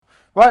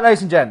Right,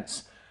 ladies and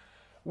gents,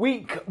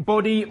 weak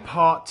body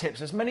part tips.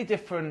 There's many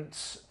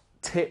different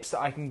tips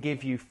that I can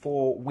give you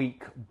for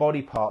weak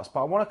body parts,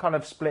 but I want to kind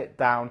of split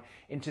down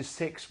into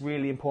 6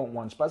 really important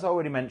ones. But as I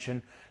already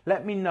mentioned,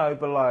 let me know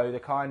below the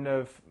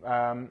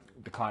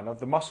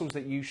muscles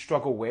that you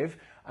struggle with,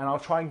 and I'll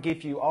try and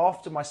give you,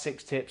 after my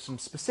 6 tips, some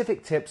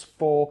specific tips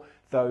for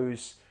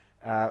those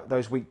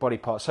weak body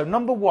parts. So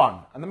number 1,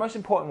 and the most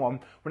important one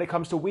when it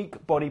comes to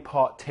weak body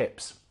part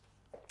tips: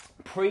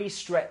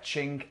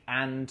 pre-stretching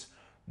and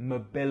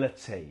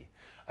mobility.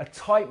 A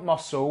tight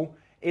muscle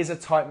is a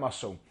tight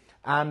muscle.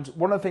 And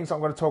one of the things I'm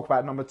going to talk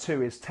about, number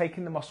 2, is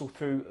taking the muscle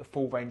through a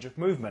full range of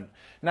movement.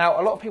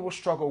 Now, a lot of people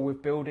struggle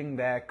with building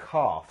their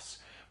calves,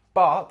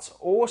 but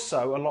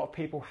also a lot of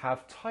people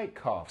have tight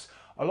calves.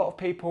 A lot of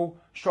people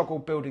struggle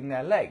building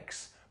their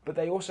legs, but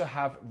they also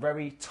have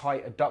very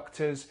tight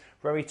adductors,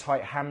 very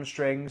tight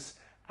hamstrings,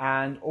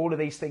 and all of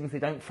these things they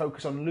don't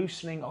focus on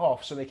loosening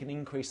off so they can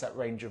increase that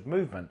range of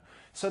movement.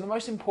 So the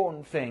most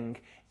important thing,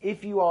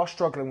 if you are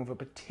struggling with a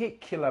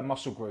particular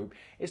muscle group,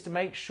 is to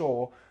make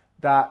sure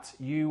that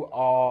you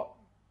are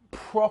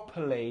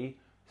properly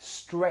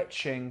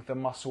stretching the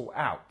muscle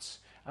out,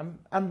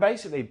 and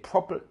basically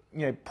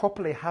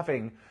properly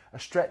having a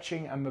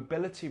stretching and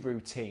mobility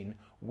routine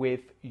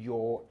with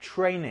your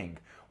training.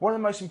 One of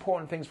the most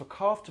important things for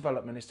calf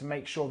development is to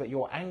make sure that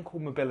your ankle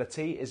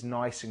mobility is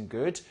nice and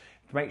good,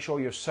 to make sure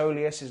your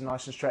soleus is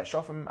nice and stretched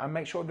off, and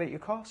make sure that your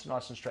calves are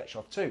nice and stretched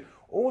off too.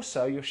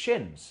 Also your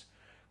shins,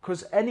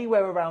 because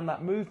anywhere around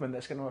that movement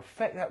that's going to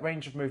affect that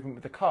range of movement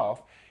with the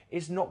calf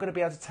is not going to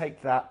be able to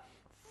take that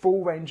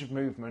full range of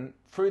movement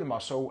through the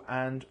muscle,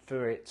 and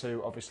for it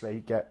to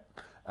obviously get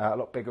a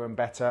lot bigger and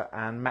better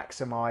and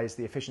maximize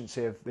the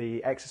efficiency of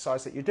the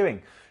exercise that you're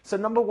doing. So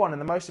number 1,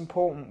 and the most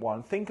important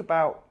one, think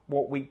about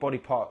what weak body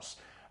parts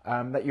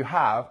that you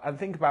have, and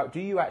think about,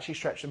 do you actually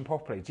stretch them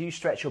properly? Do you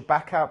stretch your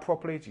back out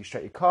properly? Do you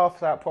stretch your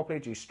calves out properly?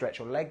 Do you stretch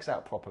your legs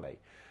out properly?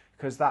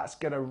 Because that's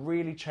going to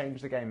really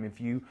change the game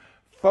if you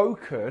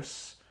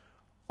focus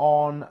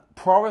on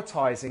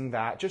prioritizing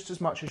that just as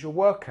much as your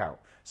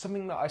workout.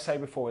 Something that I say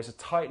before is a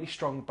tightly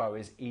strung bow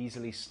is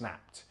easily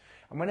snapped.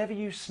 And whenever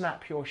you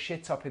snap your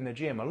shit up in the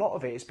gym, a lot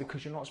of it is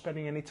because you're not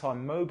spending any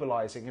time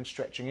mobilizing and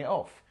stretching it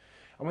off.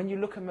 And when you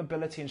look at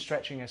mobility and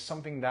stretching as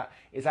something that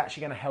is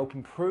actually going to help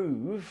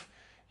improve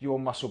your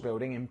muscle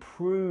building,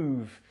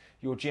 improve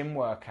your gym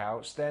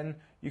workouts, then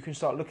you can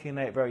start looking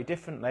at it very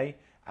differently,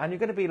 and you're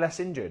going to be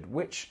less injured,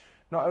 which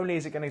not only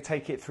is it going to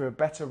take it through a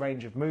better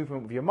range of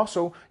movement with your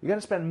muscle, you're going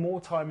to spend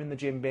more time in the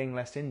gym being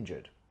less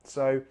injured.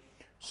 So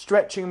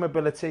stretching and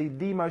mobility,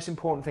 the most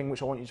important thing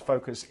which I want you to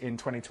focus in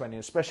 2020,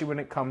 especially when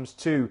it comes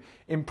to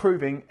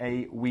improving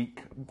a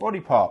weak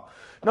body part.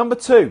 Number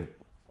 2,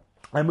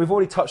 and we've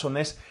already touched on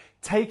this,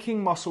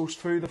 taking muscles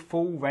through the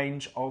full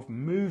range of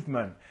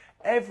movement.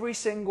 Every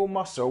single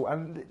muscle,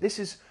 and this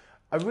is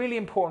a really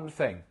important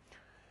thing.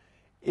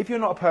 If you're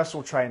not a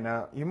personal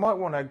trainer, you might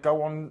want to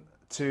go on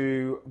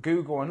to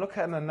Google and look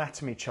at an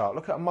anatomy chart,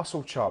 look at a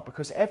muscle chart,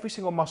 because every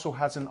single muscle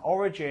has an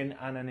origin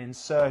and an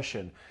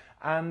insertion.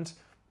 And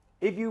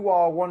if you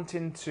are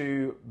wanting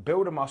to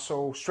build a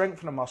muscle,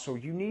 strengthen a muscle,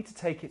 you need to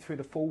take it through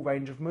the full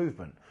range of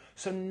movement.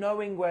 So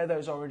knowing where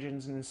those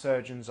origins and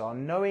insertions are,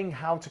 knowing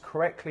how to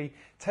correctly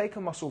take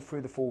a muscle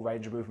through the full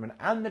range of movement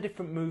and the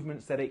different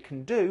movements that it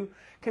can do,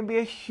 can be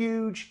a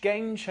huge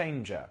game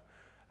changer.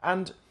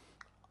 And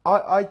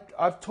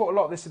I've taught a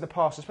lot of this in the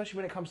past, especially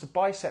when it comes to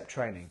bicep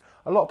training.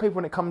 A lot of people,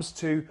 when it comes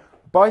to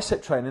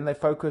bicep training, they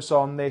focus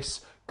on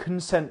this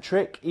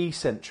concentric,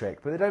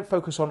 eccentric, but they don't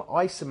focus on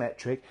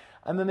isometric,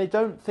 and then they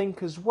don't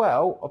think as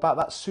well about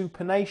that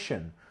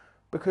supination,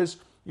 because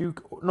you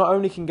not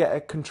only can get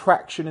a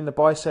contraction in the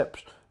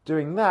biceps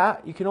doing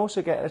that, you can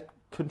also get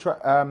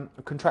a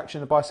contraction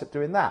in the bicep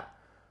doing that.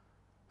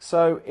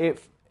 So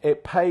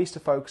it pays to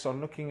focus on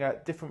looking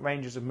at different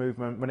ranges of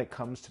movement when it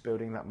comes to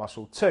building that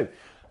muscle too.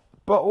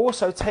 But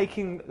also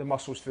taking the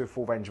muscles through a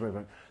full range of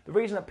movement. The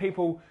reason that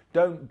people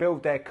don't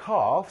build their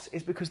calves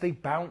is because they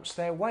bounce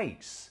their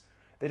weights.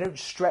 They don't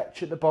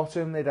stretch at the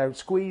bottom, they don't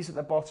squeeze at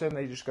the bottom,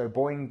 they just go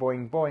boing,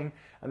 boing, boing,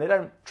 and they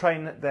don't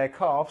train their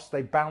calves,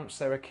 they bounce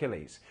their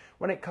Achilles.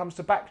 When it comes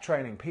to back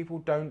training, people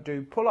don't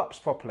do pull-ups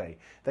properly.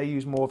 They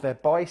use more of their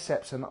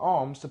biceps and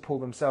arms to pull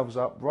themselves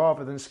up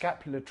rather than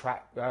scapular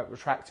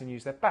retract and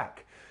use their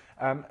back.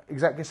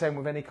 Exactly the same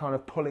with any kind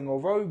of pulling or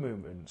row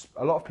movements.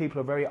 A lot of people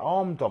are very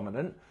arm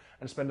dominant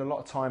and spend a lot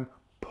of time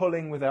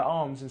pulling with their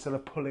arms instead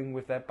of pulling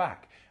with their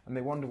back, and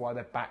they wonder why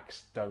their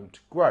backs don't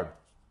grow.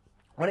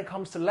 When it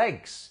comes to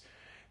legs,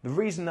 the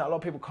reason that a lot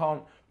of people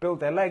can't build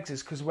their legs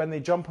is because when they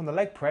jump on the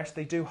leg press,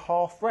 they do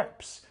half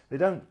reps. They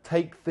don't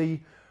take the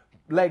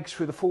legs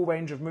through the full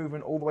range of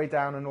movement all the way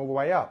down and all the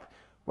way up.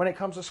 When it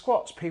comes to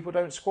squats, people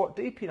don't squat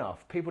deep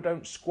enough, people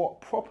don't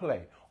squat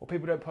properly, or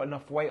people don't put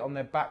enough weight on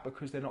their back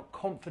because they're not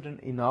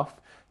confident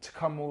enough to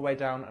come all the way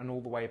down and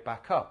all the way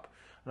back up.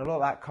 And a lot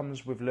of that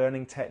comes with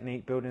learning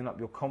technique, building up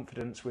your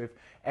confidence with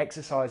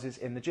exercises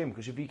in the gym,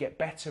 because if you get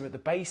better at the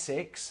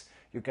basics,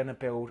 you're going to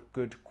build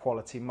good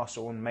quality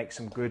muscle and make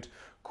some good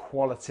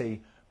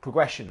quality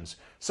progressions.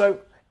 So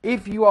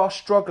if you are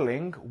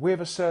struggling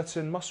with a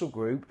certain muscle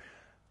group,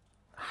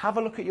 have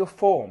a look at your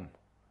form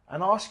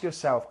and ask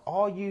yourself,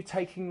 are you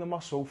taking the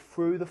muscle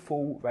through the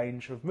full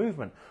range of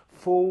movement?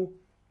 Full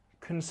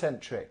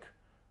concentric,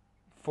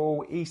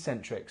 full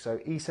eccentric. So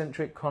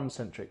eccentric,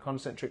 concentric,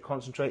 concentric,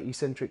 concentrate,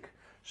 eccentric,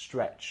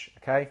 stretch.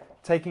 Okay,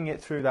 taking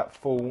it through that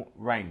full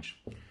range.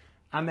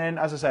 And then,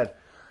 as I said,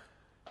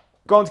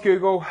 go onto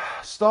Google,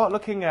 start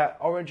looking at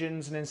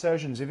origins and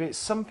insertions. If it's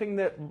something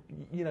that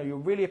you're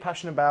really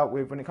passionate about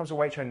when it comes to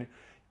weight training,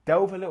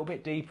 delve a little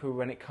bit deeper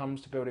when it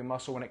comes to building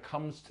muscle, when it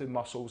comes to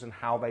muscles and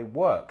how they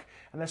work.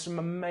 And there's some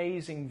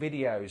amazing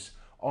videos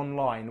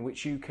online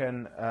which you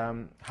can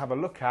have a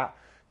look at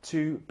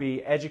to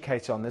be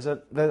educated on.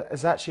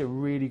 There's actually a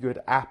really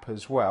good app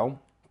as well.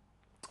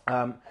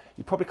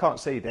 You probably can't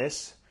see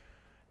this,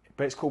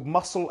 but it's called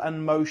Muscle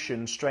and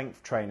Motion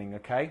Strength Training,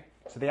 okay?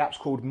 So the app's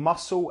called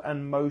Muscle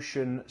and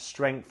Motion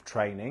Strength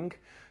Training.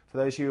 For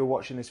those of you who are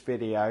watching this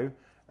video,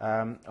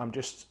 I'm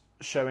just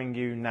showing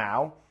you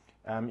now.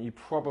 You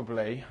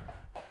probably,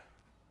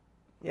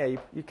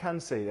 you can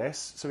see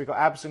this. So we've got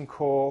abs and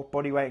core,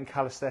 body weight and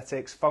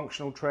calisthenics,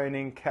 functional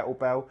training,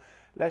 kettlebell.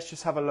 Let's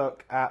just have a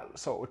look at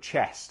sort of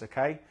chest,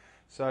 okay?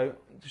 So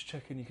just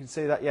checking, you can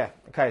see that, yeah.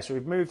 Okay, so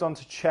we've moved on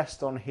to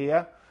chest on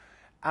here,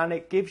 and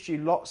it gives you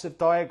lots of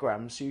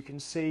diagrams so you can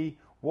see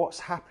what's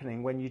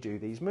happening when you do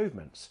these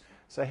movements.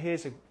 So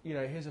here's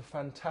a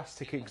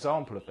fantastic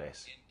example of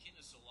this.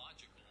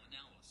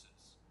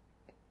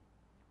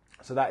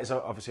 So that is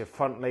obviously a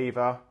front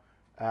lever.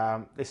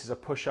 This is a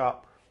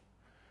push-up.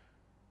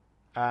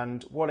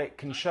 And what it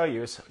can show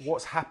you is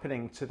what's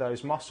happening to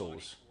those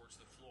muscles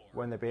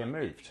when they're being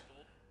moved.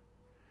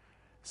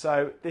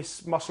 So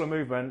this muscle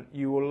movement,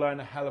 you will learn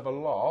a hell of a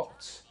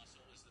lot.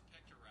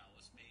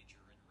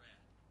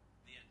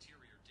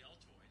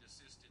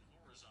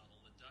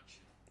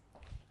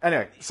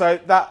 Anyway, so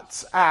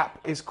that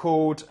app is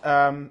called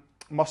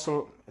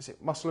Muscle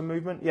and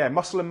Movement? Yeah,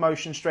 Muscle and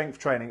Motion Strength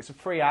Training. It's a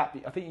free app.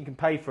 I think you can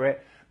pay for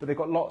it, but they've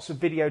got lots of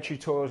video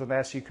tutorials on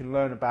there so you can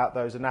learn about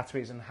those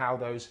anatomies and how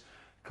those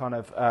kind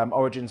of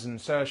origins and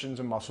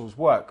insertions and muscles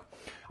work.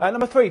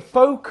 Number 3,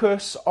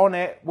 focus on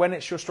it when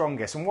it's your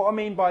strongest. And what I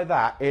mean by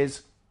that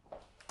is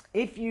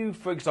if you,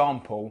 for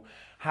example,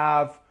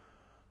 have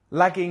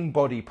lagging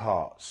body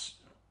parts,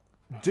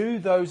 do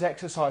those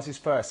exercises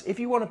first. If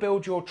you want to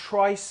build your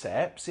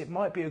triceps, it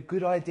might be a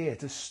good idea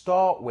to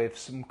start with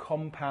some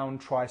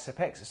compound tricep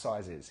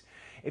exercises.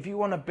 If you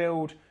want to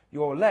build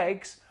your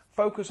legs,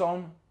 focus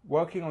on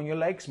working on your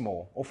legs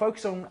more, or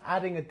focus on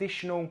adding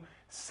additional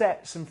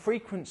sets and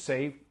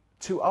frequency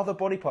to other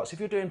body parts. If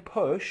you're doing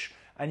push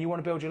and you want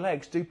to build your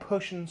legs, do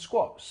push and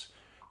squats,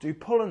 do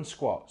pull and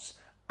squats,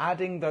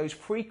 adding those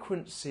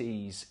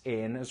frequencies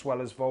in as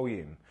well as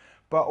volume.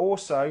 But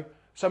also,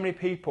 so many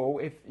people,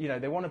 if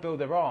they want to build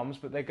their arms,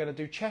 but they're going to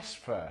do chest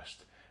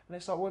first. And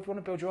it's like, well, if you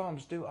want to build your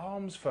arms, do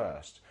arms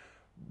first.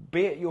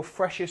 Be at your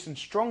freshest and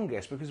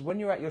strongest, because when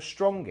you're at your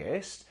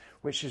strongest,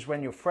 which is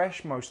when you're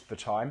fresh most of the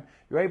time,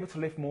 you're able to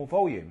lift more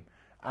volume.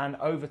 And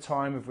over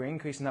time, if we're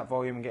increasing that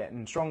volume and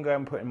getting stronger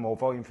and putting more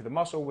volume through the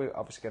muscle, we're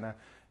obviously going to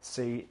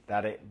see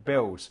that it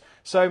builds.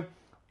 So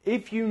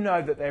if you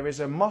know that there is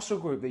a muscle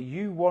group that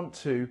you want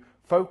to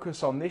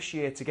focus on this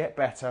year to get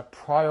better,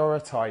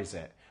 prioritize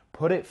it.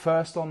 Put it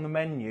first on the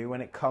menu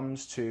when it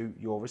comes to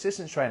your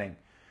resistance training.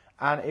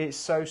 And it's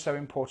so, so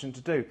important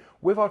to do.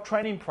 With our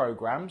training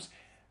programs,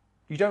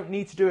 you don't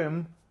need to do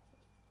them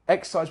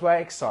exercise by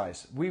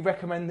exercise. We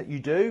recommend that you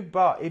do,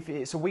 but if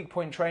it's a weak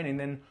point training,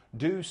 then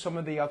do some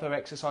of the other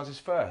exercises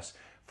first.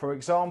 For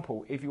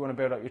example, if you want to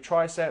build up your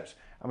triceps,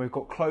 and we've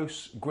got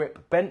close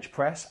grip bench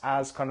press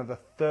as kind of the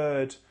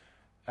third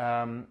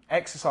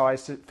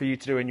exercise for you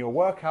to do in your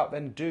workout,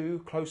 then do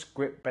close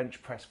grip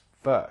bench press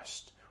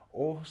first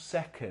or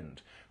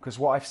second. Because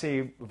what I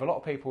see with a lot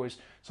of people is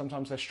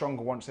sometimes they're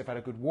stronger once they've had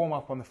a good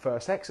warm-up on the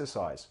first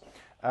exercise.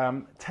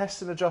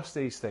 Test and adjust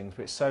these things,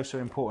 but it's so, so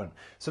important.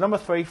 So number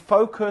 3,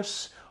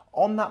 focus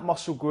on that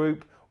muscle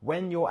group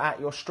when you're at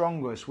your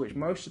strongest, which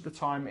most of the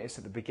time is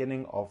at the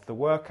beginning of the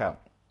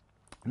workout.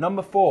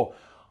 Number 4,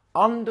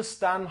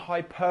 understand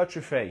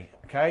hypertrophy.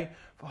 Okay,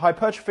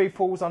 hypertrophy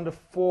falls under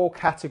 4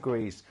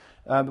 categories.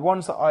 The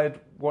ones that I'd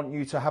want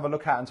you to have a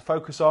look at and to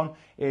focus on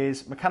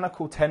is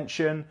mechanical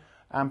tension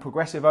and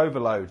progressive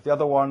overload. The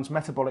other ones,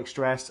 metabolic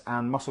stress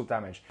and muscle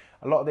damage.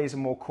 A lot of these are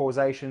more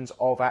causations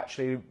of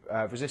actually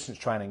resistance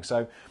training.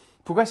 So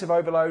progressive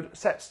overload,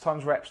 sets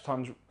times reps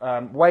times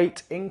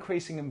weight,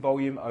 increasing in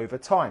volume over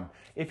time.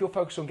 If you're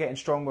focused on getting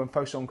stronger and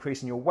focused on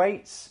increasing your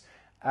weights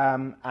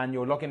and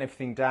you're logging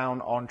everything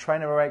down on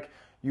TrainerReg,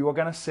 you are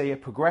going to see a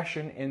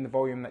progression in the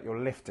volume that you're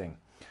lifting.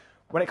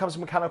 When it comes to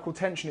mechanical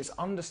tension, it's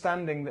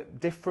understanding that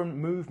different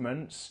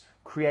movements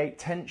create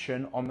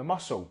tension on the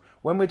muscle.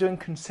 When we're doing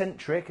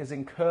concentric, as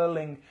in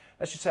curling,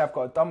 let's just say I've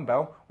got a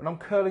dumbbell, when I'm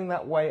curling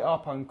that way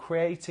up, I'm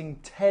creating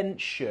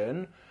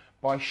tension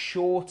by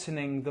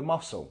shortening the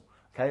muscle.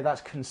 Okay,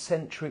 that's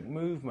concentric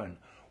movement.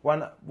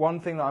 One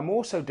thing that I'm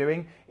also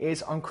doing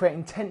is I'm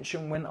creating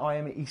tension when I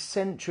am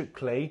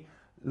eccentrically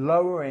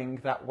lowering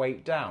that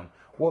weight down.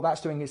 what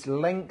that's doing is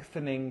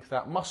lengthening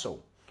that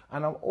muscle.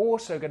 And I'm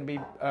also going to be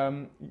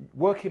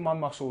working my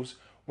muscles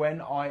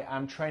when I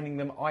am training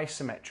them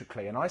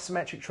isometrically. And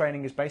isometric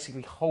training is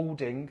basically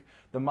holding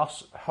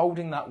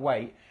that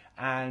weight,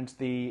 and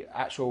the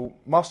actual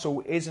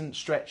muscle isn't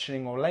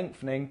stretching or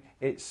lengthening.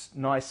 It's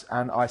nice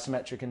and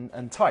isometric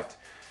and tight.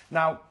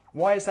 Now,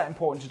 why is that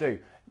important to do?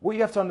 What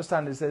you have to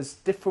understand is there's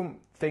different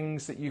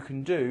things that you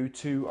can do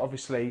to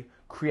obviously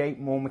create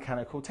more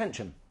mechanical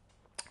tension.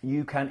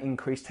 You can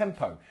increase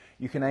tempo.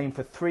 You can aim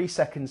for 3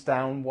 seconds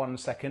down, 1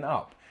 second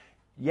up.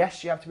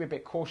 Yes, you have to be a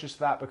bit cautious of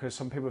that because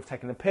some people have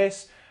taken the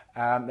piss.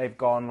 They've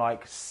gone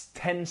like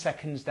 10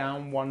 seconds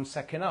down, 1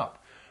 second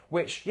up.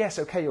 Which, yes,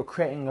 okay, you're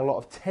creating a lot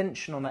of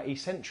tension on that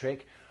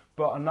eccentric,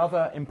 but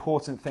another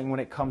important thing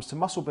when it comes to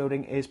muscle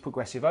building is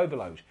progressive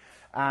overload.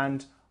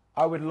 And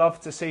I would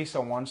love to see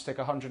someone stick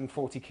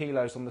 140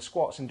 kilos on the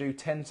squats and do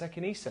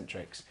 10-second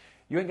eccentrics.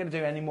 You ain't going to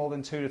do any more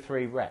than 2 to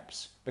 3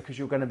 reps because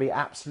you're going to be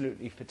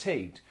absolutely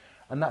fatigued,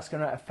 and that's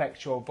going to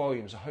affect your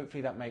volume. So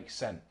hopefully that makes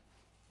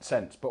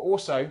sense. But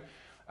also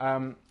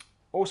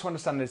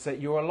understand is that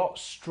you're a lot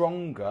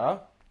stronger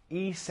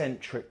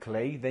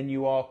eccentrically than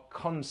you are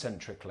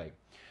concentrically.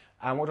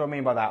 And what do I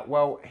mean by that?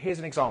 Well, here's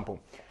an example.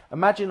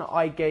 Imagine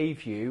I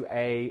gave you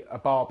a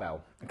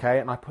barbell, okay,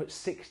 and I put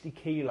 60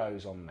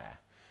 kilos on there,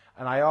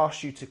 and I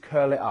asked you to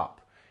curl it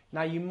up.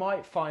 Now, you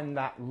might find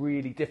that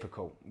really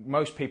difficult.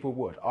 Most people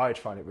would. I'd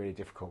find it really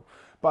difficult.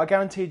 But I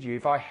guaranteed you,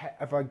 if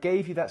I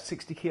gave you that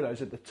 60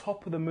 kilos at the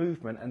top of the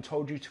movement and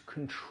told you to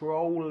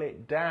control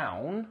it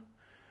down,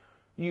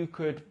 you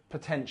could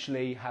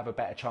potentially have a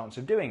better chance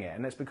of doing it.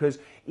 And that's because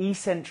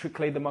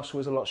eccentrically the muscle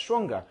is a lot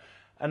stronger.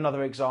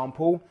 Another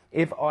example,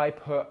 if I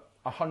put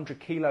 100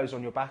 kilos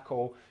on your back,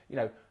 or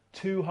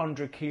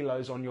 200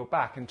 kilos on your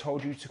back, and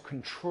told you to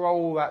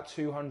control that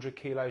 200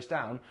 kilos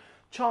down,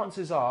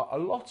 chances are a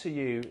lot of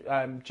you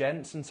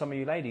gents and some of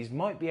you ladies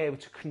might be able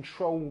to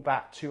control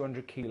that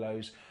 200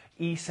 kilos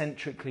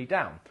eccentrically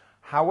down.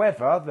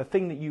 However, the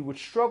thing that you would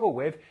struggle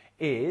with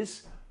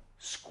is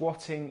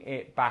squatting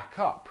it back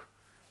up.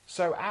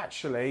 So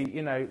actually,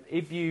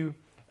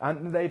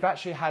 and they've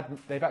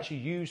actually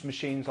used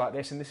machines like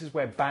this, and this is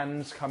where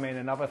bands come in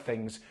and other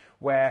things,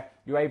 where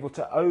you're able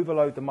to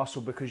overload the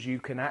muscle because you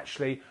can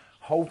actually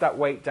hold that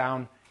weight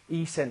down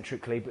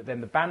eccentrically, but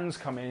then the bands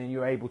come in and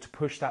you're able to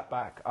push that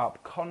back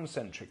up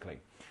concentrically.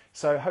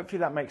 So hopefully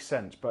that makes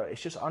sense, but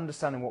it's just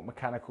understanding what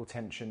mechanical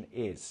tension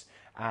is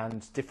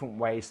and different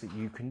ways that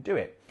you can do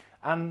it.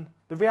 And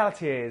the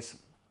reality is,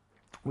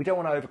 we don't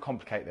want to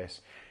overcomplicate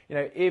this.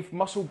 If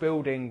muscle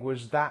building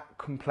was that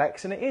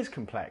complex, and it is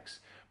complex,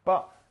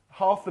 but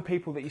half the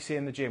people that you see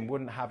in the gym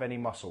wouldn't have any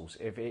muscles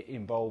if it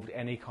involved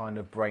any kind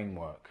of brain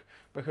work.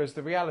 Because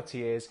the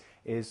reality is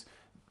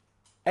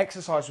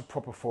exercise with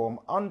proper form,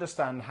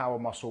 understand how a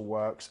muscle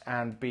works,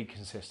 and be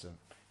consistent.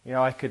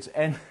 I could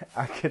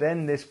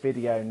end this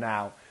video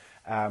now,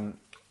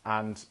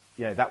 and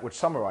that would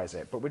summarize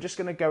it. But we're just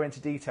going to go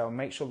into detail and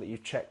make sure that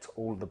you've checked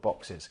all of the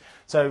boxes.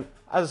 So,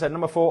 as I said,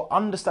 number 4,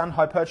 understand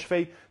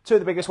hypertrophy. 2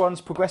 of the biggest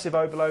ones: progressive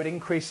overload,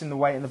 increasing the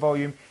weight and the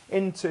volume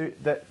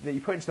that you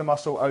put into the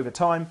muscle over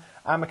time,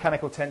 and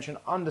mechanical tension,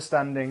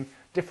 understanding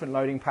different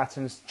loading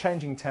patterns,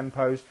 changing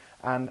tempos,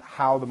 and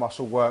how the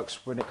muscle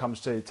works when it comes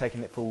to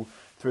taking it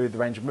through the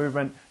range of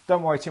movement.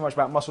 Don't worry too much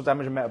about muscle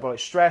damage and metabolic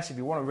stress. If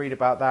you want to read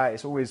about that,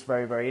 it's always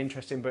very, very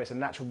interesting, but it's a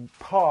natural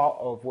part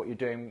of what you're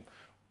doing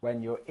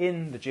when you're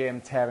in the gym,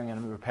 tearing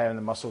and repairing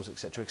the muscles,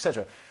 etc.,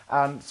 etc.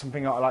 And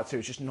something that I like to do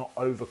is just not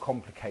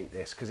overcomplicate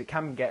this, because it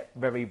can get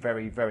very,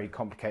 very, very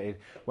complicated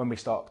when we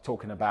start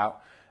talking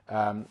about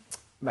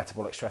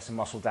metabolic stress and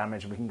muscle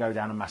damage, and we can go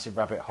down a massive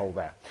rabbit hole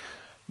there.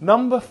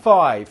 Number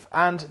 5,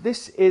 and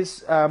this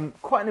is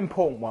quite an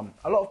important one.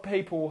 A lot of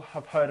people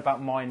have heard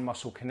about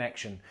mind-muscle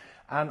connection,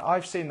 and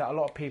I've seen that a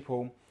lot of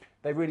people,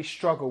 they really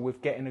struggle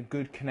with getting a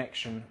good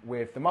connection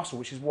with the muscle,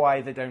 which is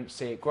why they don't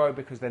see it grow,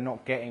 because they're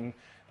not getting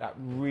that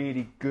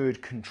really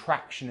good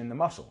contraction in the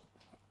muscle.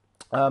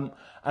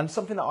 And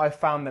something that I've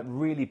found that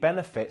really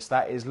benefits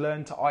that is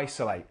learn to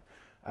isolate.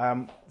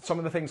 Some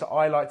of the things that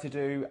I like to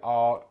do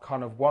are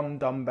kind of 1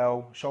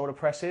 dumbbell shoulder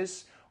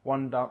presses,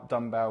 1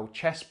 dumbbell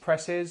chest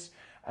presses,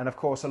 and of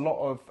course a lot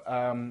of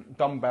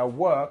dumbbell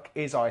work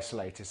is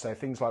isolated. So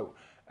things like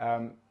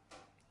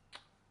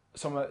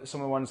some of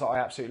the ones that I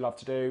absolutely love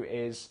to do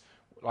is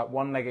like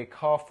 1-legged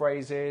calf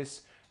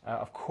raises,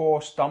 of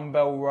course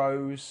dumbbell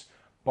rows,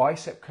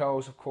 bicep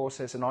curls. Of course,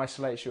 there's an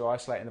isolate, you're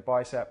isolating the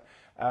bicep,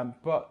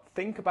 but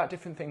think about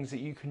different things that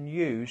you can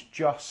use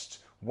just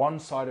one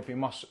side of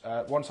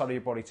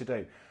your body to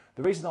do.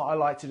 The reason that I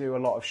like to do a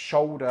lot of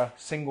shoulder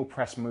single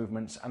press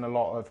movements and a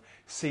lot of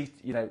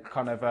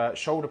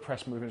shoulder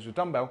press movements with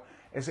dumbbell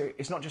is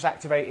it's not just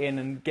activating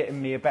and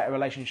getting me a better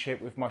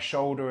relationship with my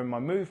shoulder and my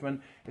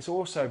movement, it's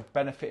also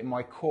benefiting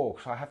my core,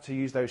 because I have to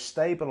use those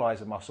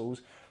stabilizer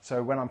muscles,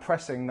 so when I'm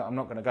pressing that I'm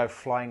not going to go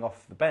flying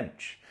off the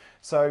bench.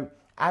 So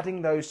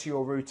adding those to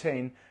your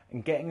routine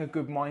and getting a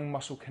good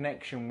mind-muscle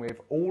connection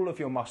with all of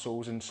your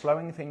muscles and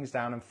slowing things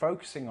down and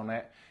focusing on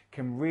it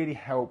can really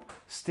help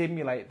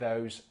stimulate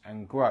those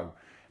and grow.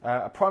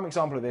 A prime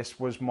example of this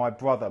was my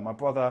brother. My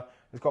brother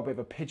has got a bit of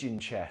a pigeon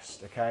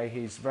chest, okay?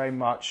 He's very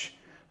much,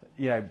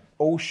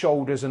 all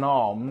shoulders and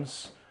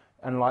arms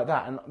and like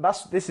that. And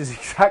this is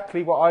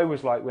exactly what I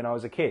was like when I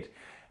was a kid.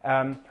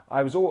 I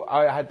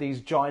had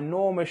these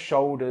ginormous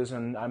shoulders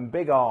and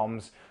big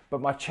arms,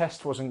 but my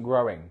chest wasn't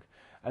growing.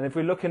 And if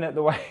we're looking at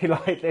the way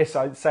like this,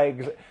 I'd say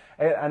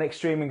an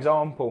extreme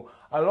example,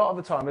 a lot of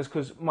the time is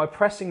because my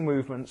pressing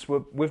movements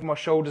were with my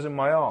shoulders and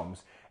my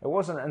arms. It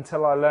wasn't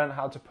until I learned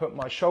how to put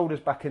my shoulders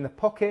back in the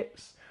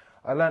pockets,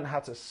 I learned how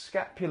to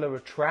scapular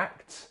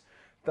retract,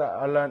 that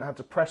I learned how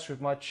to press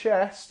with my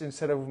chest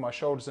instead of with my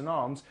shoulders and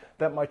arms,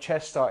 that my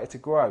chest started to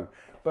grow.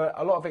 But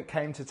a lot of it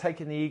came to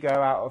taking the ego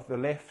out of the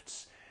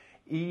lifts,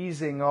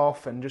 easing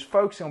off and just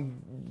focusing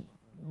on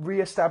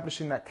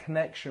re-establishing that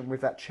connection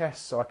with that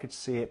chest so I could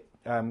see it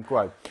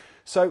grow.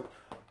 So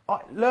I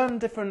learned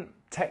different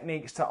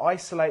techniques to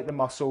isolate the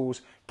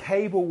muscles.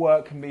 Cable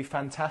work can be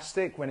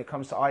fantastic when it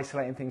comes to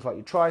isolating things like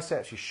your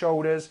triceps, your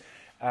shoulders,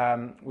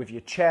 with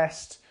your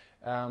chest.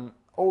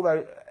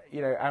 Although,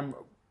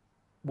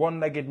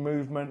 one-legged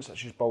movements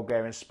such as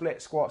Bulgarian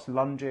split squats,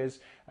 lunges,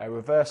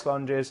 reverse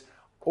lunges,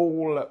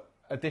 all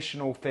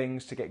additional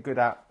things to get good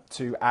at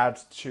to add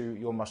to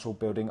your muscle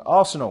building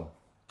arsenal.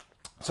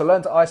 So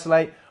learn to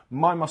isolate,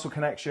 mind muscle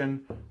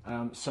connection,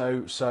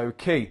 so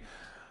key.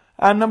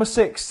 And number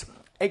 6,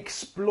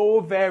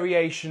 explore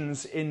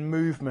variations in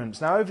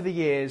movements. Now over the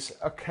years,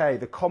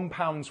 the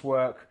compounds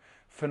work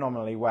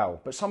phenomenally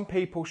well, but some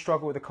people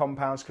struggle with the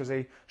compounds because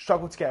they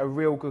struggle to get a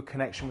real good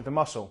connection with the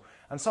muscle.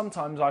 And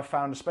sometimes I've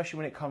found, especially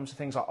when it comes to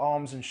things like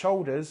arms and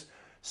shoulders,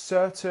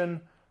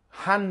 certain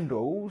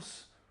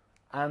handles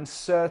and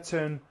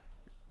certain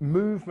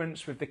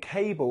movements with the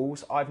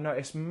cables, I've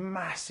noticed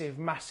massive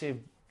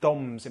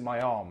DOMs in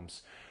my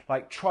arms.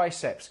 Like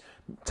triceps,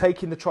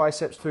 taking the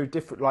triceps through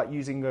different, like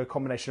using a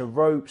combination of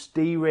ropes,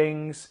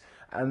 D-rings,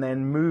 and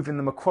then moving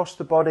them across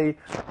the body,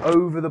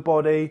 over the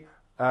body,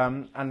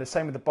 and the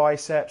same with the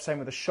biceps, same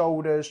with the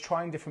shoulders,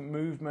 trying different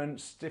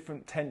movements,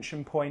 different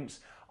tension points.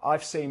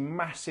 I've seen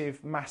massive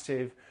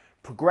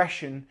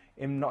progression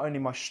in not only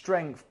my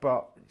strength,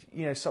 but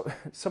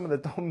some of the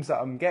DOMs that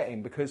I'm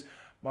getting because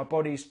my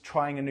body's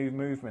trying a new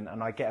movement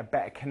and I get a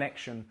better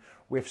connection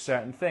with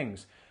certain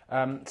things.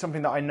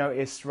 Something that I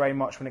noticed very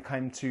much when it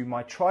came to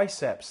my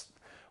triceps,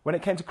 when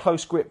it came to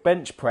close grip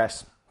bench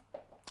press,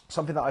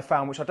 something that I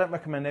found, which I don't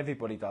recommend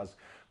everybody does,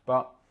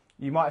 but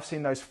you might have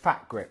seen those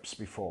fat grips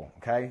before,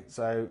 okay?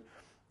 So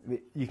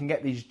you can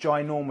get these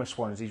ginormous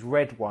ones, these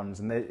red ones,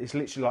 and it's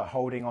literally like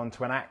holding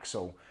onto an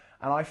axle.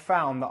 And I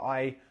found that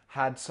I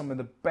had some of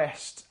the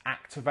best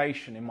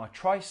activation in my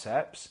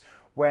triceps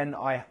when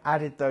I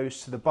added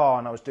those to the bar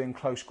and I was doing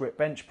close grip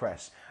bench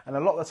press. And a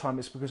lot of the time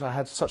it's because I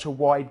had such a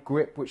wide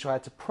grip which I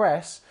had to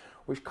press,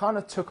 which kind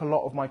of took a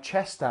lot of my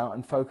chest out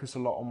and focused a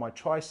lot on my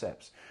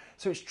triceps.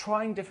 So it's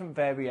trying different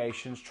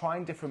variations,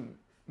 trying different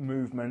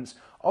movements,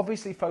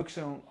 obviously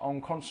focusing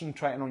on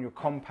concentrating on your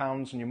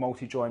compounds and your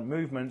multi-joint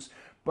movements,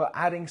 but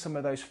adding some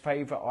of those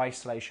favorite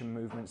isolation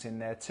movements in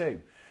there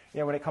too.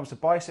 When it comes to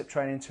bicep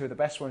training, two of the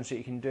best ones that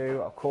you can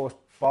do, of course,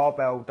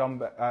 barbell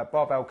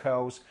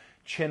curls,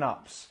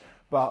 chin-ups.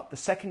 But the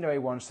secondary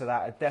ones to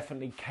that are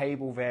definitely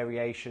cable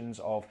variations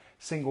of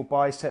single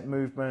bicep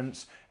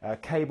movements,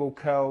 cable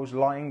curls,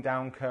 lying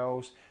down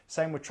curls,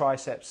 same with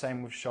triceps,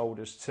 same with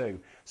shoulders too.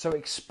 So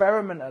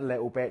experiment a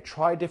little bit,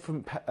 try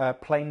different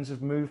planes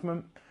of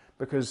movement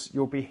because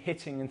you'll be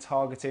hitting and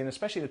targeting,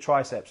 especially the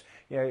triceps,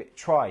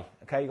 try,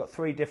 okay? You've got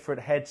 3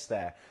 different heads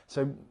there.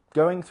 So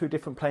going through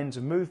different planes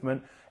of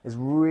movement is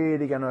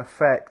really going to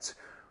affect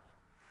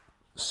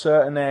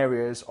certain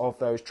areas of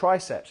those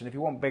triceps, and if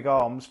you want big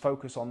arms,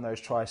 focus on those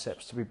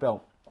triceps to be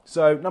built.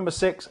 So number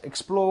 6,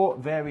 explore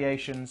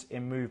variations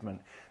in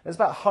movement. There's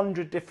about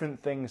 100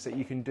 different things that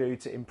you can do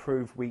to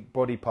improve weak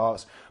body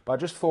parts, but I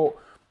just thought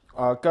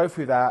go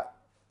through that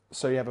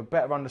so you have a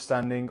better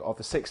understanding of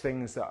the 6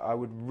 things that I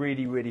would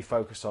really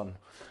focus on.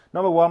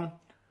 Number 1,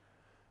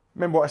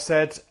 remember what I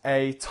said,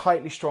 a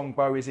tightly strong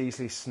bow is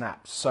easily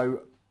snapped,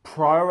 so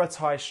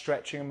prioritize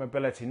stretching and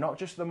mobility, not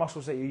just the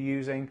muscles that you're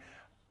using.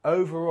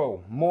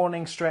 Overall,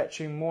 morning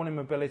stretching, morning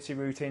mobility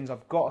routines.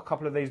 I've got a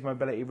couple of these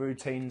mobility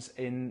routines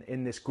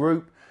in this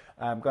group.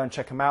 Go and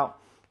check them out.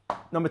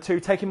 Number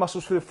 2, taking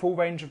muscles through the full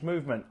range of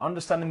movement.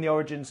 Understanding the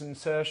origins and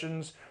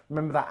insertions.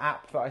 Remember that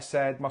app that I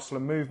said, Muscle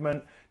and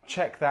Movement.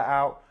 Check that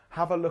out.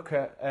 Have a look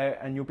at,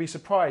 and you'll be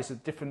surprised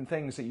at different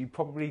things that you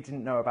probably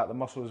didn't know about the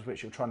muscles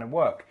which you're trying to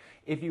work.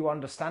 If you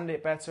understand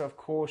it better, of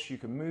course, you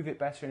can move it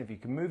better. And if you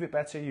can move it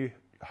better, you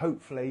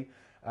hopefully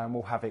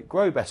will have it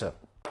grow better.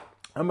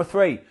 Number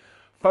 3,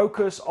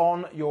 focus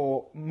on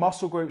your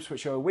muscle groups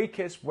which are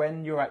weakest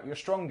when you're at your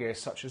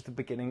strongest, such as the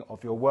beginning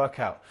of your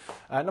workout.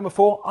 Number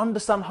 4,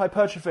 understand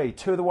hypertrophy.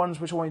 2 of the ones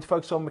which I want you to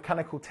focus on: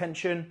 mechanical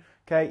tension,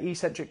 okay,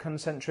 eccentric,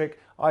 concentric,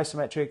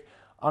 isometric,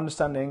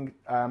 understanding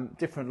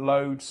different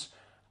loads,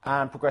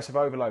 and progressive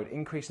overload,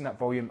 increasing that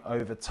volume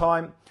over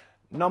time.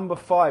 Number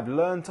 5,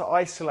 learn to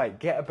isolate.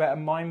 Get a better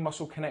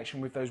mind-muscle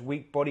connection with those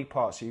weak body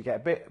parts. So you get a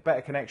bit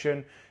better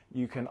connection,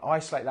 you can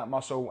isolate that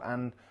muscle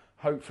and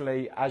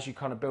hopefully, as you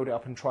kind of build it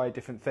up and try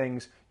different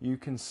things, you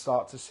can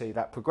start to see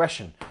that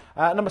progression.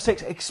 Number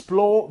 6,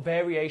 explore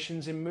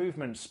variations in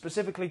movement,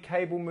 specifically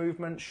cable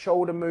movement,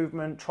 shoulder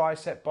movement,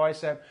 tricep,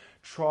 bicep.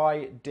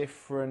 Try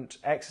different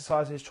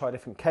exercises, try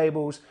different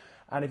cables.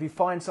 And if you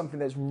find something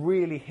that's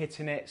really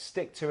hitting it,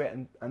 stick to it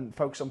and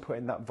focus on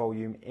putting that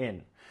volume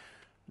in.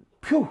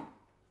 Phew!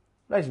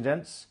 Ladies and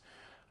gents,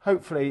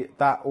 hopefully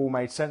that all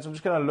made sense. I'm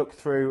just going to look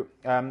through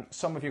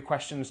some of your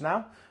questions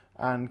now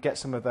and get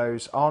some of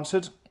those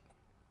answered.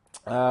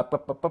 Where are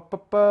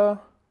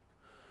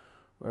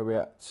we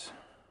at?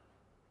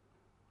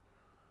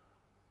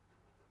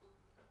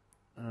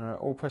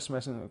 All press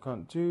medicine that I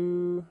can't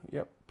do.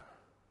 Yep.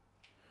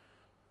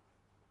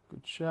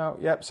 Good shout.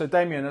 Yep. So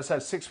Damien, I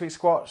said 6 week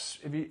squats.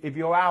 If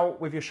you're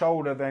out with your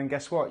shoulder, then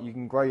guess what? You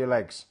can grow your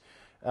legs.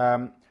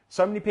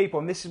 So many people,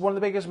 and this is one of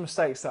the biggest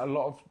mistakes that a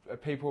lot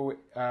of people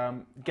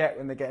get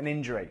when they get an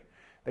injury.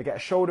 They get a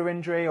shoulder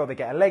injury or they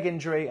get a leg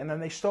injury, and then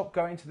they stop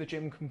going to the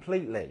gym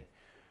completely.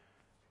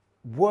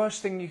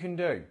 Worst thing you can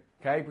do,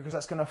 okay? Because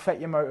that's going to affect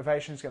your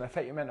motivation, it's going to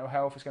affect your mental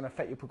health, it's going to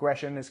affect your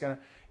progression,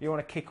 you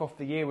want to kick off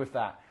the year with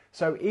that.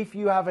 So if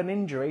you have an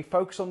injury,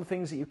 focus on the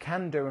things that you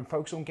can do and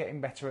focus on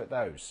getting better at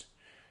those.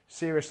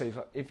 Seriously,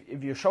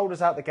 if your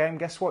shoulder's out the game,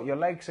 guess what? Your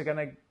legs are going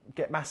to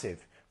get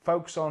massive.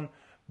 Focus on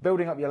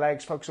building up your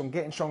legs, focus on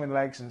getting strong in the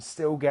legs and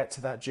still get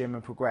to that gym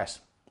and progress.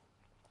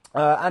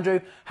 Andrew,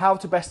 how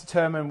to best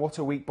determine what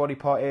a weak body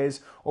part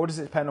is, or does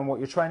it depend on what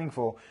you're training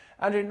for?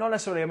 Andrew, not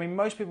necessarily. I mean,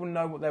 most people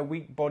know what their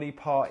weak body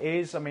part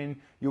is. I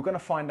mean, you're going to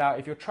find out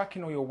if you're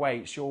tracking all your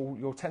weights,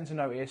 you'll tend to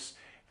notice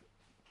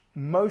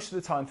most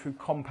of the time through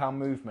compound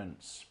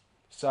movements.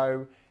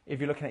 So if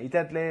you're looking at your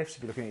deadlifts,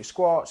 if you're looking at your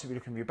squats, if you're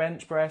looking at your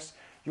bench press,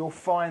 you'll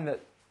find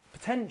that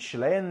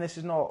potentially, and this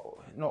is not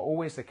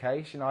always the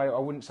case, you know, I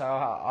wouldn't say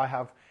I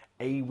have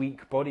a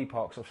weak body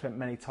part because I've spent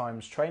many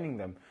times training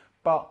them,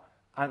 but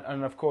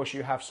and of course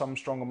you have some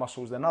stronger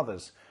muscles than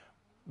others,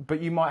 but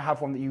you might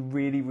have one that you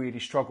really, really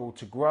struggle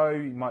to grow.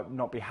 You might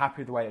not be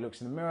happy with the way it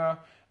looks in the mirror,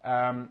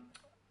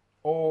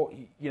 or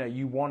you know,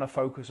 you want to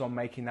focus on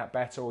making that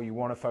better, or you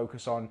want to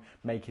focus on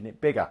making it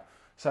bigger.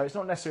 So it's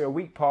not necessarily a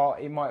weak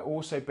part. It might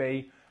also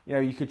be, you know,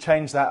 you could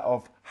change that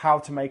of how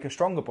to make a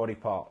stronger body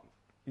part.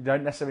 You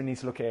don't necessarily need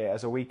to look at it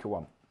as a weaker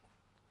one.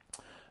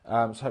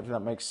 So hopefully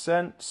that makes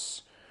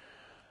sense.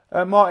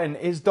 Martin,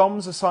 is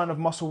DOMS a sign of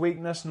muscle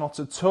weakness? Not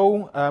at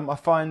all. I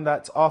find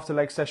that after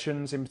leg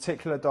sessions, in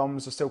particular,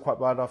 DOMS are still quite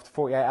bad after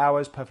 48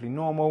 hours, perfectly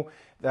normal.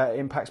 That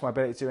impacts my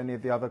ability to do any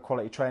of the other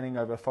quality training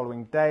over the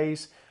following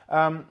days.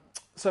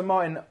 So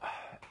Martin,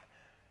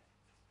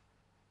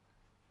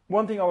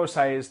 one thing I will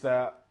say is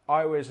that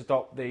I always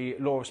adopt the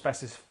law of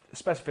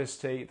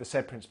specificity, the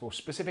SAID principle,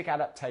 specific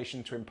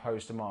adaptation to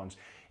imposed demands.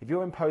 If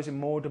you're imposing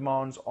more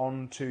demands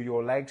onto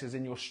your legs, as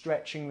in you're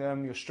stretching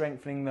them, you're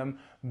strengthening them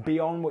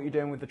beyond what you're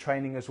doing with the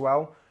training as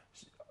well,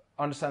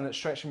 understand that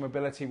stretch and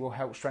mobility will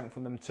help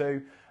strengthen them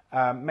too.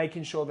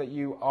 Making sure that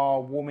you are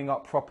warming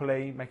up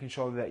properly, making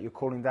sure that you're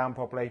cooling down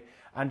properly,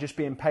 and just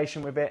being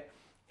patient with it.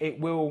 It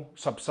will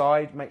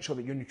subside. Make sure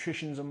that your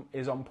nutrition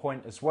is on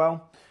point as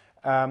well,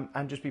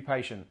 and just be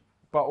patient.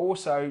 But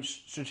also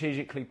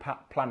strategically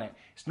plan it.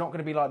 It's not going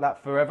to be like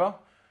that forever.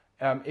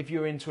 If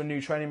you're into a new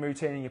training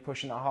routine and you're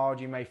pushing it hard,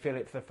 you may feel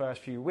it for the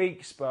first few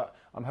weeks, but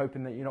I'm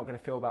hoping that you're not going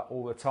to feel that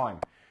all the time.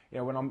 You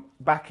know, when I'm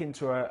back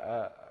into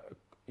a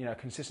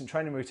consistent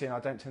training routine, I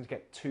don't tend to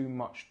get too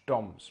much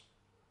DOMS.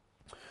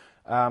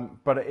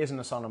 But it isn't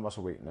a sign of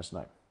muscle weakness,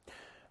 no.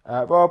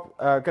 Rob,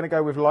 going to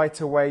go with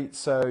lighter weight,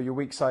 so your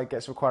weak side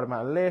gets the required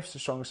amount of lifts, the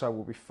stronger side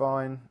will be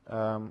fine.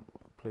 I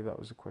believe that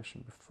was a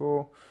question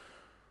before.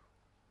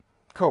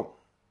 Cool.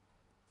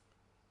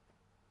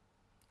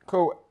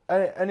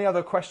 Any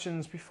other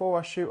questions before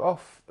I shoot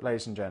off,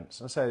 ladies and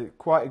gents? I say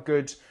quite a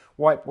good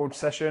whiteboard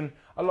session.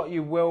 A lot of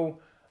you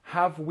will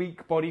have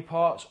weak body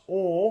parts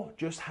or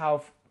just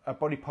have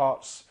body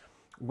parts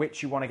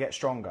which you want to get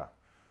stronger.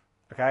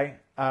 Okay?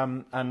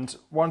 And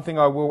one thing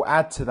I will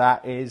add to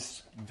that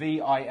is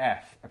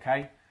VIF.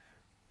 Okay?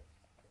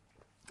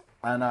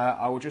 And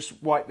I will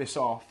just wipe this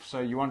off so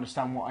you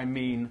understand what I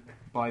mean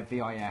by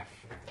VIF.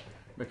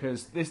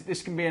 Because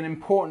this can be an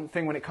important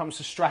thing when it comes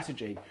to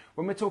strategy.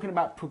 When we're talking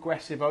about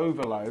progressive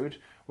overload,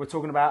 we're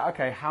talking about,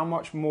 okay, how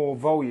much more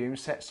volume,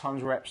 sets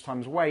times reps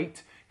times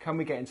weight, can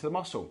we get into the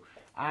muscle?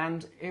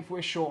 And if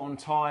we're short on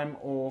time,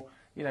 or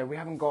you know, we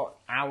haven't got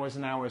hours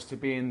and hours to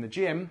be in the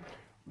gym,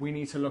 we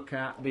need to look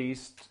at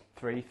these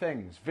three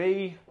things: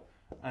 V,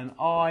 an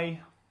I,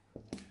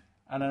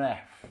 and an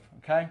F.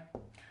 Okay?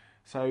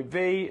 So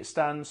V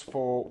stands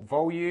for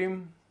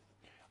volume,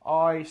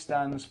 I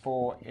stands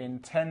for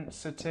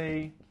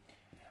intensity,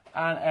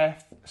 and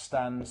F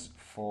stands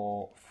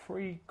for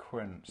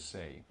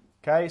frequency.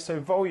 Okay, so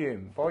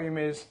volume. Volume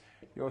is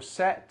your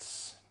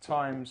sets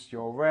times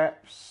your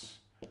reps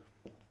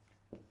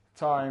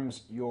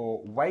times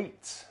your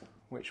weight,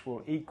 which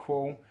will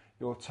equal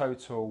your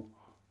total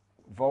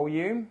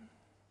volume.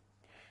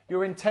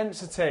 Your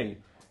intensity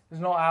It's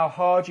not how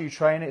hard you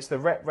train, it's the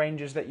rep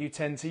ranges that you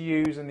tend to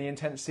use and the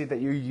intensity that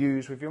you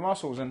use with your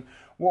muscles. And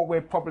what we're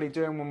probably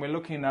doing when we're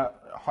looking at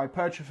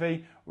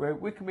hypertrophy,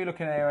 we can be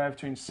looking at anywhere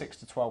between 6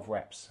 to 12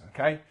 reps,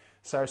 okay?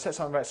 So sets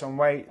on reps on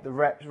weight, the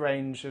rep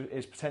range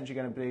is potentially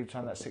going to be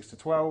between that 6 to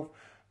 12.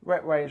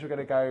 Rep range, we're going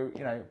to go,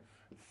 you know,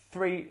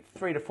 three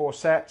to four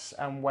sets,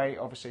 and weight,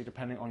 obviously,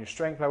 depending on your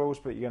strength levels,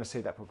 but you're going to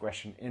see that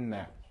progression in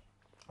there.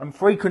 And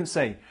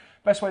frequency.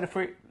 Best way to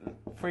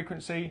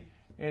frequency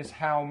is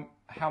how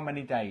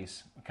many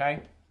days,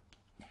 okay?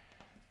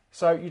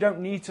 So you don't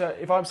need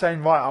to, if I'm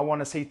saying, right, I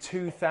want to see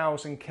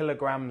 2,000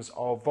 kilograms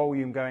of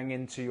volume going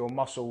into your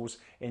muscles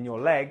in your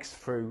legs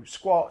through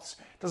squats,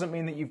 doesn't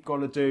mean that you've got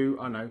to do,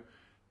 I don't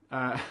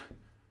know,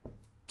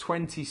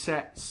 20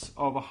 sets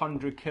of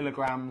 100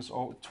 kilograms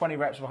or 20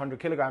 reps of 100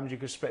 kilograms. You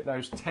could split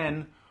those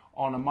 10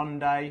 on a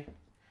Monday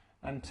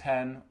and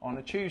 10 on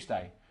a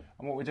Tuesday.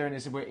 And what we're doing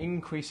is we're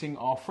increasing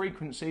our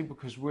frequency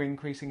because we're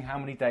increasing how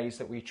many days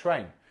that we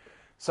train.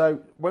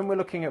 So when we're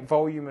looking at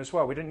volume as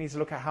well, we don't need to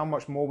look at how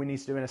much more we need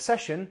to do in a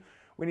session.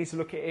 We need to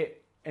look at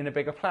it in a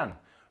bigger plan.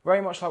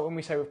 Very much like when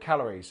we say with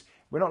calories.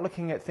 We're not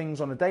looking at things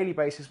on a daily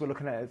basis, we're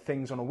looking at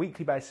things on a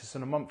weekly basis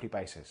and a monthly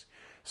basis.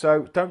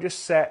 So don't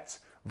just set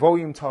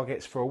volume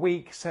targets for a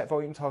week, set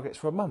volume targets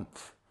for a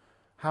month.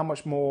 How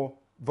much more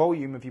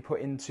volume have you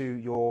put into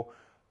your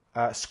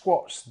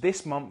squats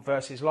this month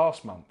versus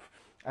last month?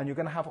 And you're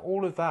going to have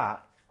all of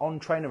that on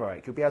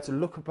Trainerate. You'll be able to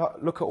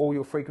look at all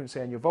your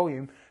frequency and your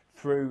volume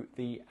through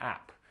the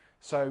app.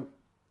 So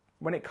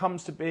when it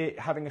comes to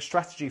having a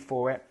strategy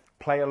for it,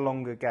 play a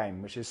longer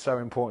game, which is so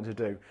important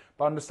to do.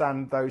 But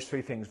understand those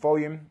three things: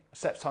 volume,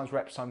 sets times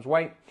reps times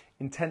weight;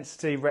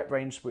 intensity, rep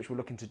range, which we're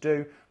looking to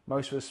do.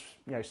 Most of us,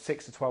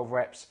 6 to 12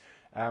 reps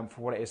for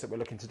what it is that we're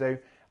looking to do.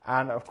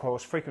 And of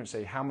course,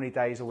 frequency. How many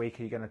days a week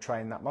are you going to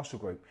train that muscle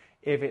group?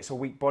 If it's a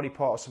weak body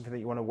part or something that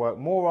you want to work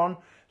more on,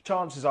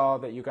 chances are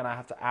that you're going to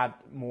have to add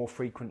more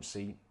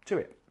frequency to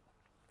it.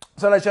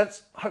 So, ladies and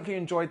gents, hopefully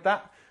you enjoyed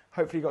that.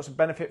 Hopefully you got some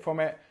benefit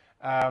from it.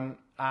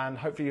 And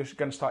hopefully you're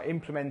going to start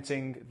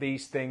implementing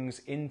these things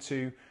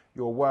into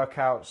your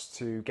workouts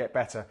to get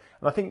better.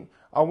 And I think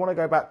I want to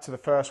go back to the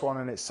first one,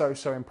 and it's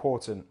so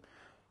important.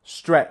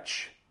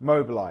 Stretch,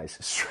 mobilize.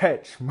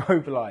 Stretch,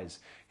 mobilize.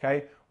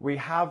 Okay, we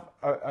have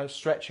a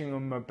stretching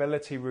and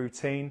mobility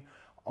routine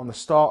on the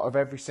start of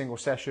every single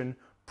session.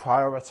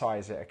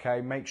 Prioritize it, okay?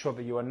 Make sure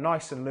that you are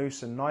nice and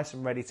loose and nice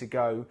and ready to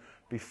go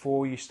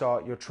before you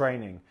start your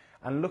training.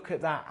 And look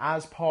at that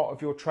as part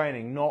of your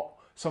training, not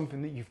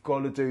something that you've got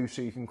to do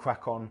so you can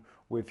crack on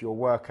with your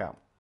workout.